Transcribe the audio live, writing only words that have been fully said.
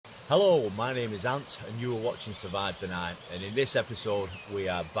Hello, my name is Ant and you are watching Survive the Night, and in this episode we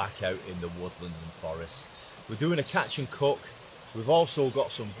are back out in the woodland and forest. We're doing a catch and cook. We've also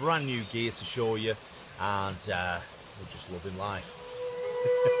got some brand new gear to show you, and we're just loving life.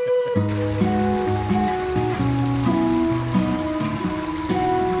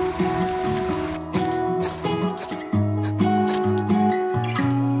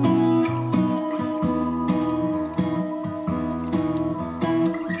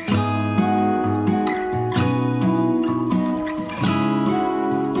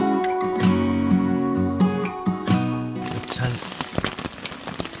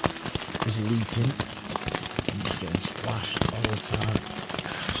 Leaking and it's getting splashed all the time,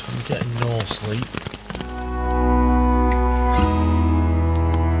 so I'm getting no sleep.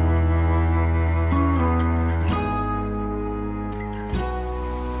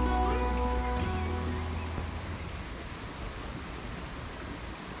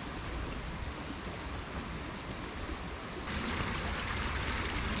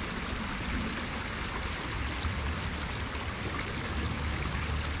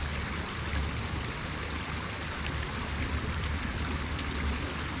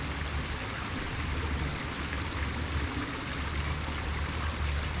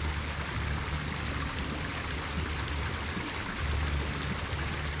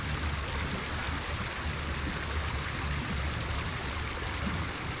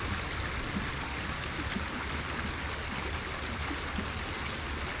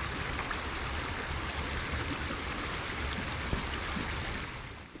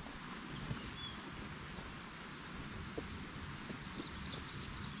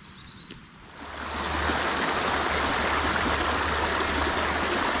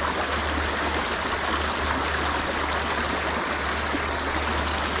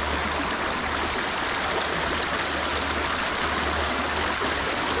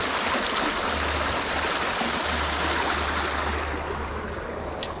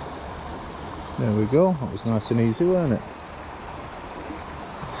 There we go, that was nice and easy, wasn't it?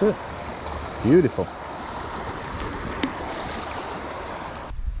 That's it. Beautiful.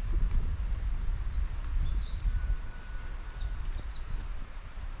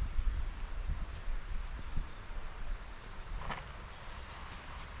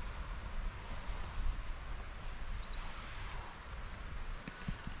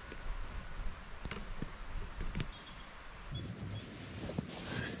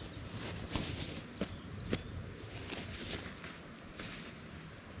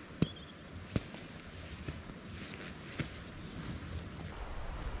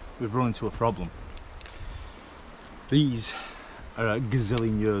 We've run into a problem. These are a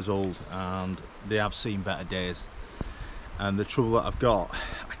gazillion years old and they have seen better days. And the trouble that I've got,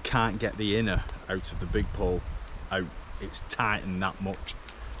 I can't get the inner out of the big pole out. It's tightened that much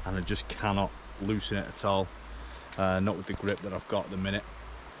and I just cannot loosen it at all. Not with the grip that I've got at the minute.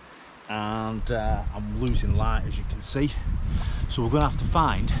 And I'm losing light, as you can see. So we're gonna have to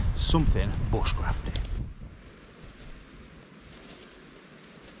find something bushcrafty.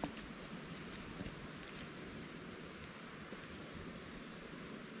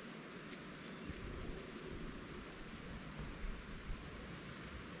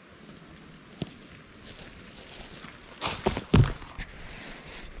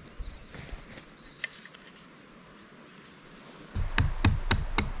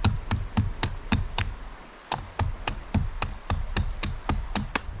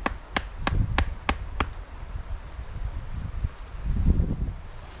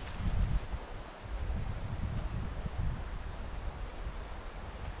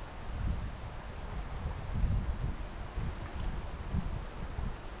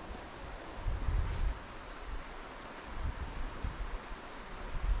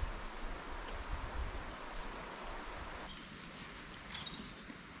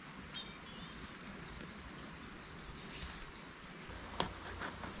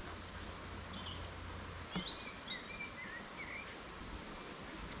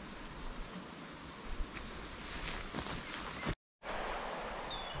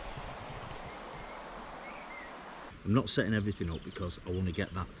 I'm not setting everything up because I want to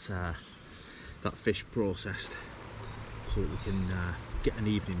get that fish processed so that we can get an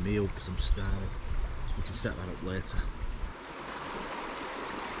evening meal, because I'm starving. We can set that up later.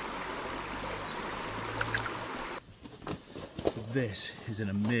 So this is an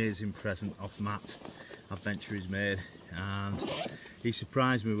amazing present off Matt, Adventure he's made, and he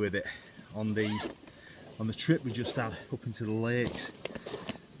surprised me with it on the trip we just had up into the lakes.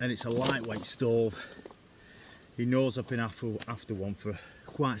 And it's a lightweight stove. He knows I've been after one for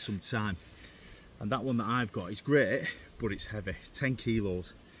quite some time, and that one that I've got is great, but it's heavy. It's 10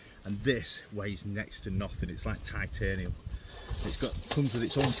 kilos and this weighs next to nothing. It's like titanium. Comes with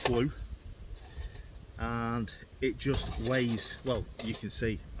its own flue, and it just weighs, well, you can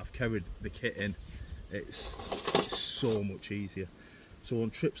see I've carried the kit in. It's so much easier. So on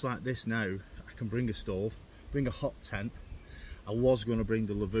trips like this now, I can bring a stove, bring a hot tent. I was going to bring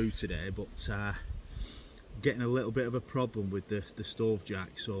the Lavoo today, but getting a little bit of a problem with the stove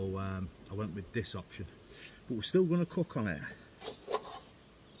jack, so I went with this option. But we're still going to cook on it.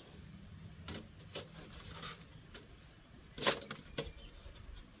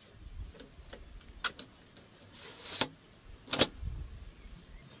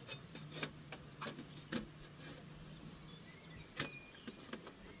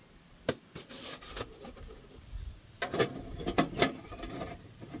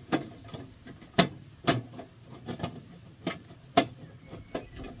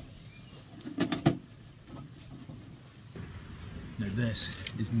 Now this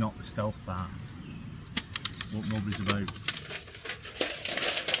is not the stealth part, what nobody's about.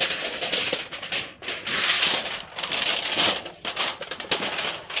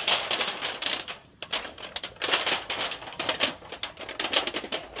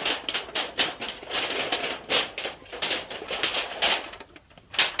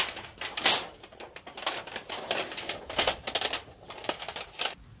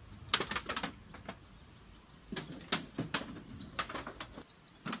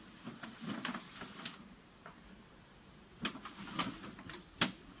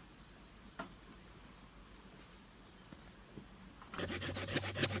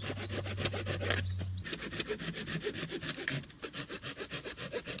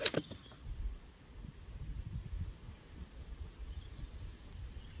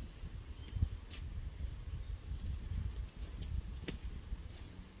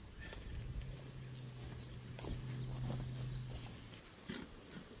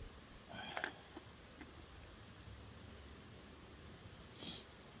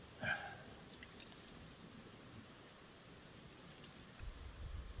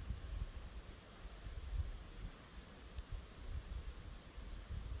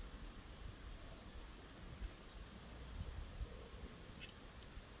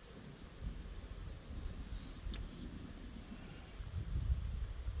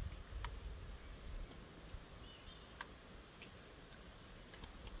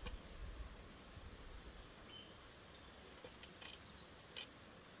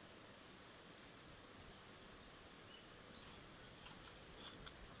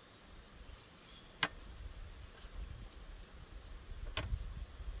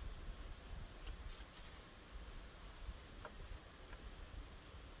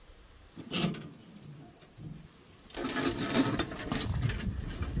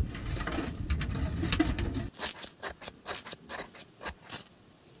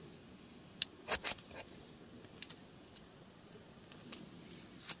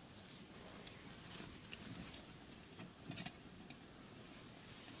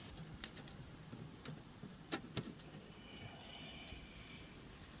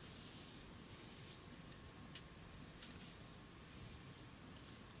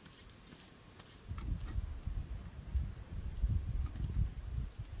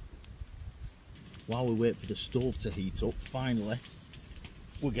 While we wait for the stove to heat up, finally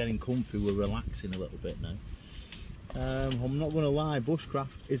we're getting comfy, we're relaxing a little bit now. I'm not going to lie, bushcraft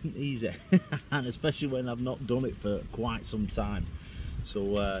isn't easy, and especially when I've not done it for quite some time.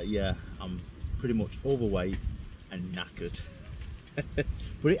 So yeah, I'm pretty much overweight and knackered.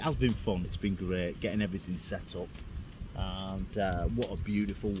 But it has been fun, it's been great getting everything set up, and what a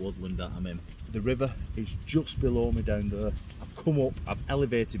beautiful woodland that I'm in. The river is just below me down there. I've come up, I've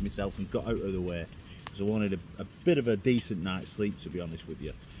elevated myself and got out of the way because I wanted a bit of a decent night's sleep, to be honest with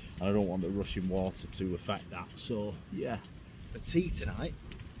you, and I don't want the rushing water to affect that. So yeah, the tea tonight,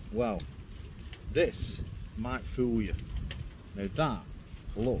 well, this might fool you. Now that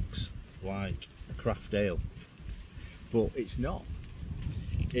looks like a craft ale, but it's not.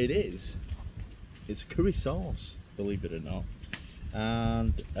 It is. It's a curry sauce, believe it or not,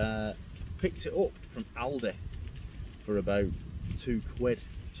 and picked it up from Aldi for about £2.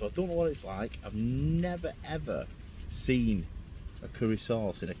 So I don't know what it's like. I've never ever seen a curry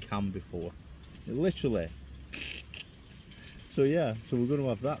sauce in a can before, literally. So yeah, so we're going to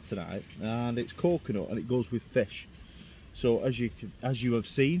have that tonight, and it's coconut and it goes with fish. So as you have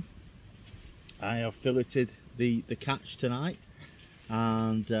seen, I have filleted the catch tonight,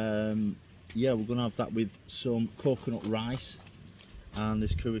 and yeah, we're going to have that with some coconut rice and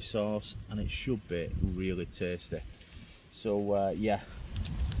this curry sauce, and it should be really tasty. So yeah,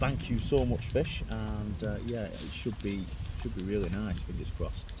 thank you so much, fish, and yeah, it should be really nice, fingers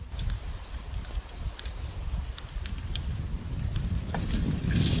crossed.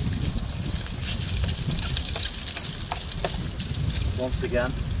 Once again,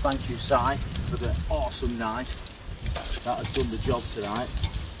 thank you, Si, for the awesome knife. That has done the job tonight.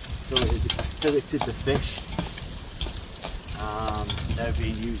 Filleted the fish, and they're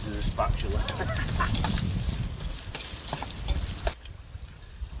being used as a spatula.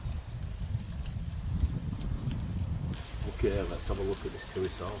 Okay, let's have a look at this curry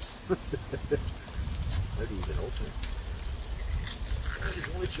sauce. How do you even open it? It's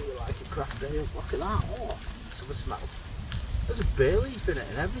literally like a craft ale. Look at that. Oh, let's have a smell. There's a bay leaf in it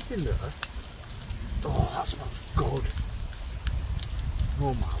and everything there. Oh, that smells good.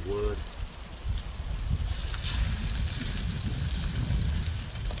 Oh my word.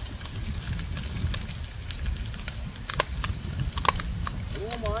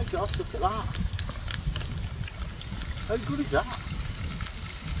 Oh my gosh, look at that. How good is that?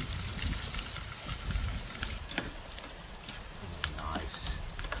 Nice.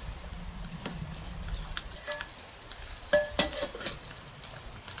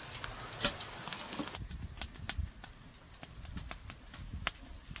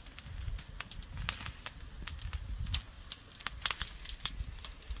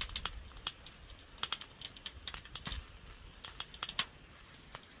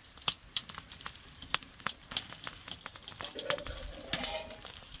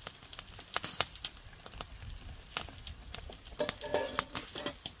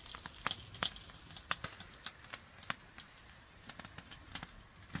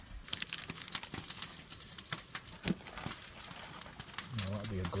 That'd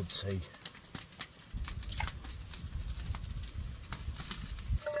be a good tea.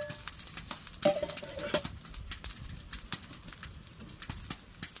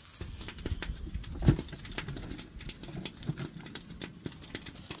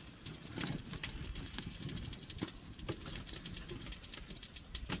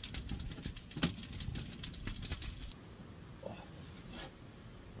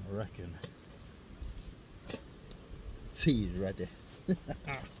 I reckon tea is ready.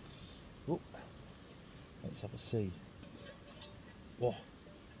 Oh, let's have a see. Oh,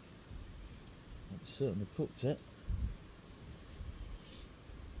 it's certainly cooked it.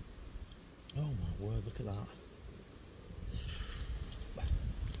 Oh my word, look at that.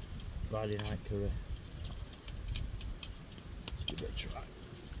 Friday night curry. Let's give it a try.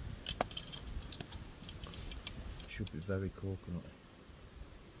 Should be very coconutty.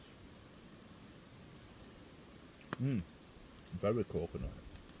 Very coconut.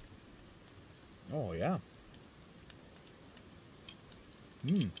 Oh yeah.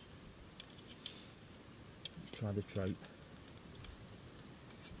 Let's try the trout.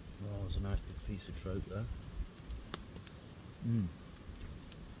 Oh, there's a nice big piece of trout there.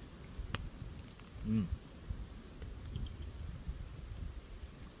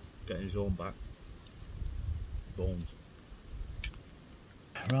 Getting his own back. Bones.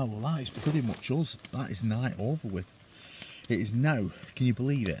 Right, well that is pretty much us. That is night over with. It is now, can you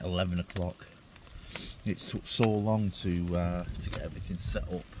believe it, 11 o'clock. It's took so long to get everything set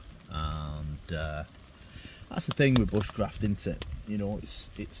up, and that's the thing with bushcraft, isn't it? You know,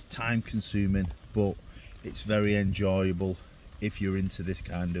 it's time consuming, but it's very enjoyable if you're into this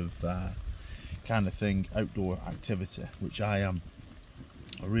kind of thing, outdoor activity, which I am.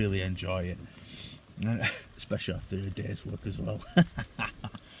 I really enjoy it, especially after a day's work as well.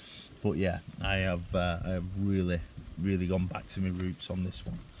 But yeah, I have really gone back to my roots on this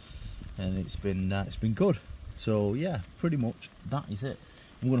one, and it's been good. So yeah, pretty much that is it.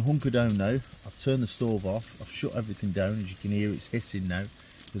 I'm going to hunker down now. I've turned the stove off. I've shut everything down. As you can hear, it's hissing now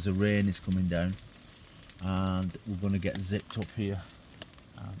because the rain is coming down, and we're going to get zipped up here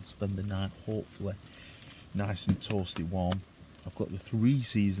and spend the night hopefully nice and toasty warm. I've got the 3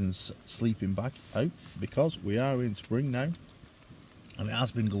 seasons sleeping bag out because we are in spring now. And it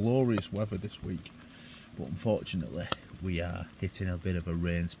has been glorious weather this week, but unfortunately we are hitting a bit of a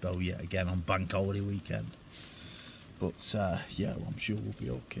rain spell yet again on bank holiday weekend. But yeah, well, I'm sure we'll be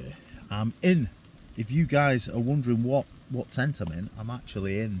okay. I'm in, if you guys are wondering what tent I'm in, I'm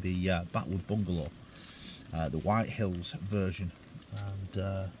actually in the Backwards Bungalow, the White Hills version,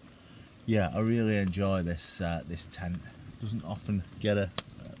 and yeah, I really enjoy this this tent. It doesn't often get a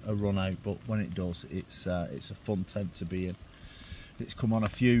run out, but when it does, it's a fun tent to be in. It's come on a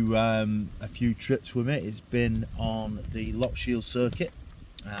few trips with me. It's been on the Loch Shield circuit,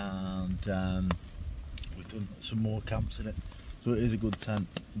 and we've done some more camps in it. So it is a good tent,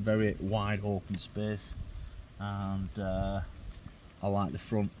 very wide open space, and I like the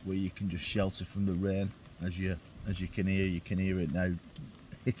front where you can just shelter from the rain. As you can hear it now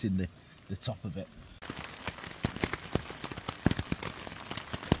hitting the top of it.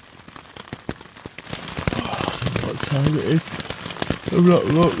 Oh, I don't know what time it is. Look.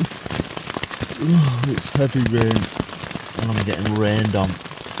 Oh, it's heavy rain and I'm getting rained on.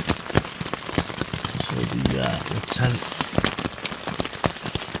 So the tent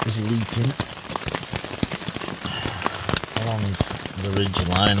is leaking along the ridge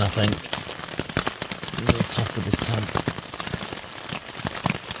line, I think, near the top of the tent.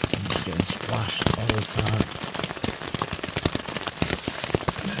 I'm just getting splashed all the time.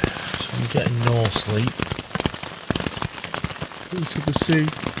 So I'm getting no sleep. Into the sea.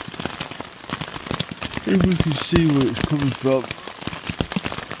 If we can see where it's coming from.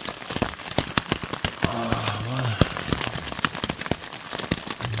 Oh, well.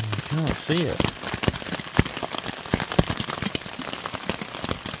 You can't see it.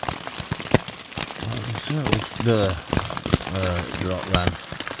 Well, you can see the drop then.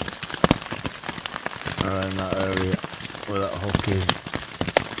 Around that area where that hook is.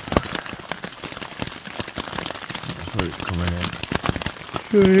 That's where it's coming in.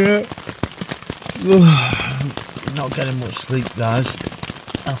 So yeah. Not getting much sleep, guys,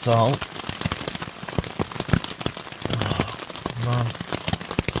 at all. Oh man.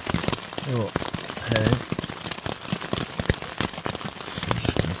 Oh, hey. I'm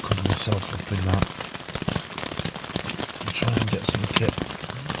just going to cover myself up in that and try and get some kit.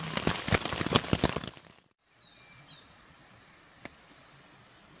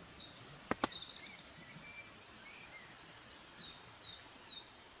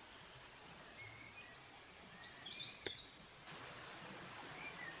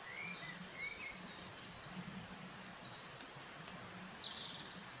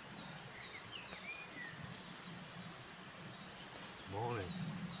 Morning.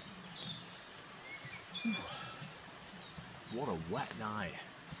 What a wet night.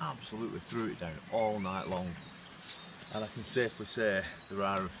 Absolutely threw it down all night long. And I can safely say there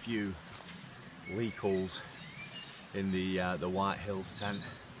are a few leak holes in the White Hills tent.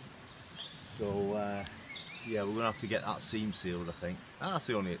 So yeah, we're gonna have to get that seam sealed, I think. And that's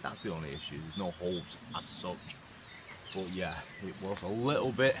the only issue. There's no holes as such. But yeah, it was a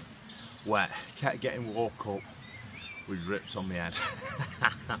little bit wet. Kept getting woke up with drips on my head.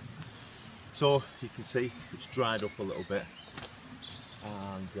 So you can see it's dried up a little bit,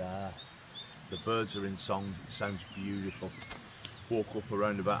 and the birds are in song. It sounds beautiful. Woke up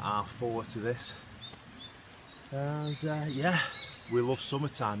around about 4:30 to this, and yeah, we love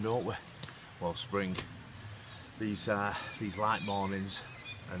summertime, don't we? Well, spring. These light mornings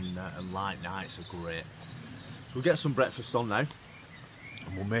and light nights are great. We'll get some breakfast on now,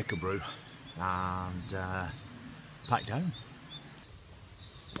 and we'll make a brew and pack down.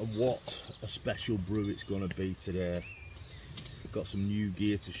 And what a special brew it's going to be today. We've got some new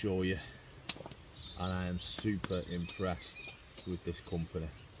gear to show you, and I am super impressed with this company.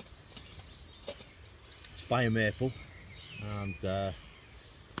 It's Firemaple, and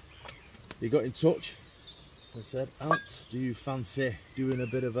they got in touch and said, Ant, do you fancy doing a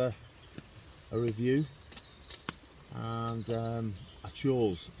bit of a review? And I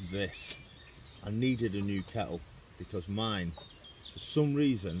chose this. I needed a new kettle because mine, for some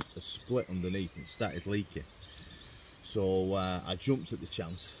reason, has split underneath and started leaking. So I jumped at the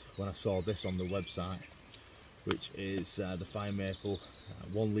chance when I saw this on the website, which is the Firemaple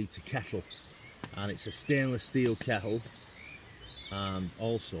 1 litre kettle, and it's a stainless steel kettle, and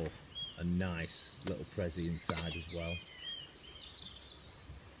also a nice little prezi inside as well,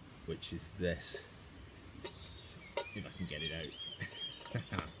 which is this, if I can get it out.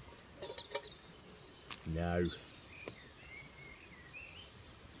 No,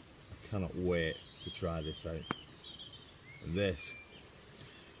 I cannot wait to try this out. And this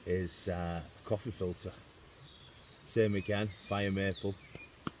is a coffee filter, same again, Firemaple,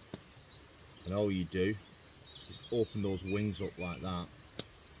 and all you do is open those wings up like that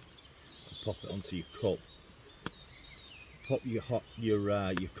and pop it onto your cup. Pop your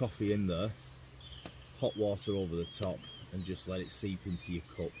coffee in there, hot water over the top, and just let it seep into your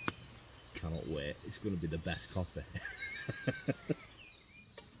cup. Cannot wait, it's going to be the best coffee.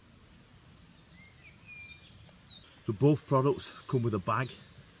 So both products come with a bag.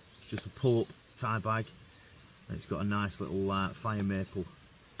 It's just a pull-up tie bag, and it's got a nice little Firemaple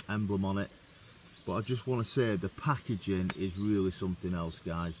emblem on it. But I just want to say the packaging is really something else,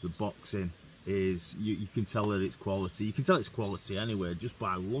 guys. The boxing is, you can tell that it's quality. You can tell it's quality anyway just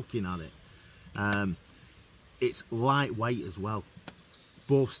by looking at it. It's lightweight as well,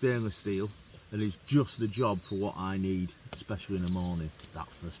 both stainless steel, and it's just the job for what I need, especially in the morning, that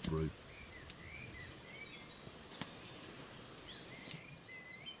first brew.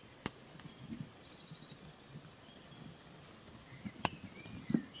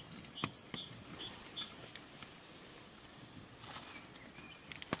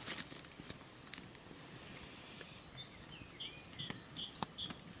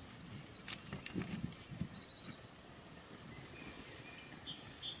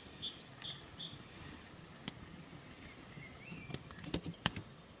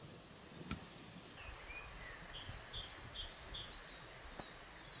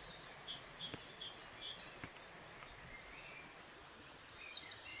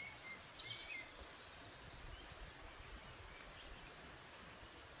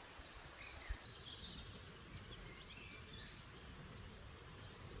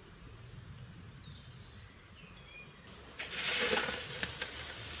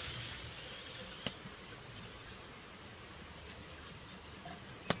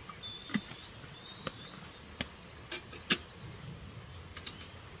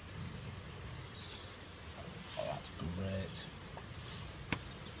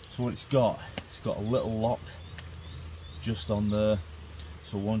 So what it's got a little lock just on there.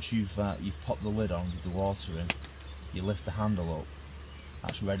 So once you've popped the lid on with the water in, you lift the handle up.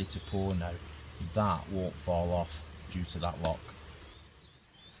 That's ready to pour now. That won't fall off due to that lock.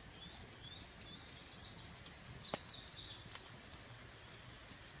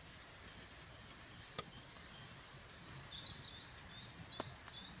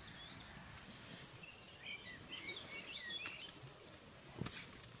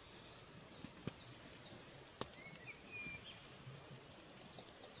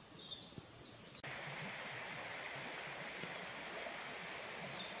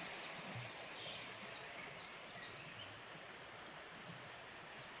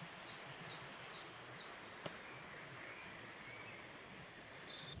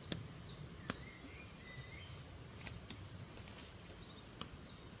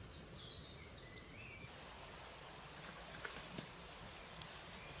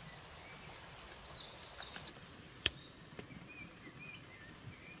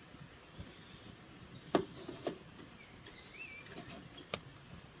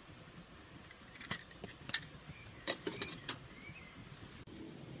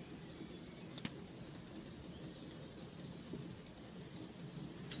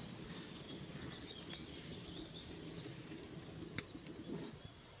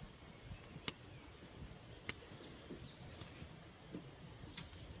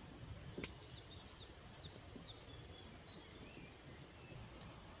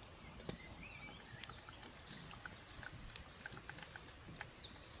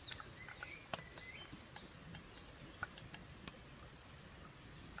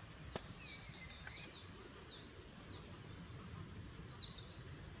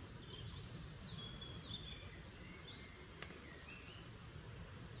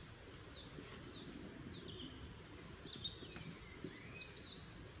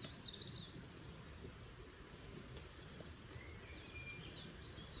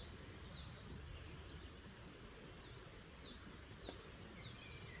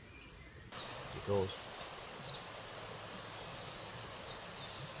 Goes.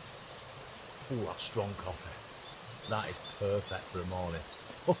 Ooh, that's strong coffee. That is perfect for a morning.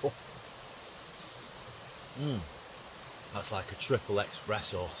 That's like a triple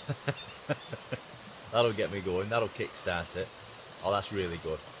espresso. That'll get me going, that'll kickstart it. Oh, that's really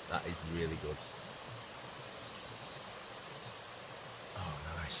good. That is really good. Oh,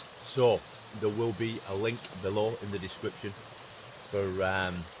 nice. So, there will be a link below in the description for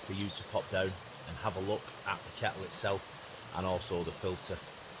you to pop down and have a look at the kettle itself and also the filter.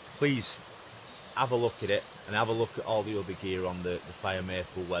 Please have a look at it and have a look at all the other gear on the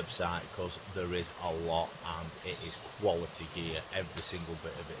Firemaple website, because there is a lot and it is quality gear. Every single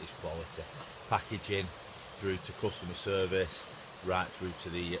bit of it is quality. Packaging through to customer service, right through to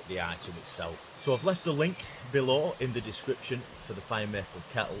the item itself. So I've left a link below in the description for the Firemaple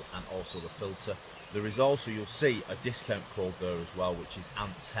kettle and also the filter. There is also, you'll see, a discount code there as well, which is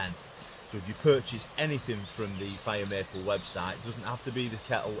ANT10. So if you purchase anything from the Firemaple website, it doesn't have to be the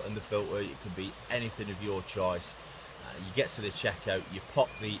kettle and the filter, it can be anything of your choice. You get to the checkout, you pop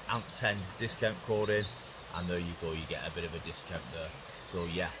the ANT10 discount code in, and there you go, you get a bit of a discount there. So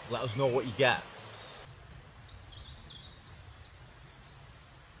yeah, let us know what you get.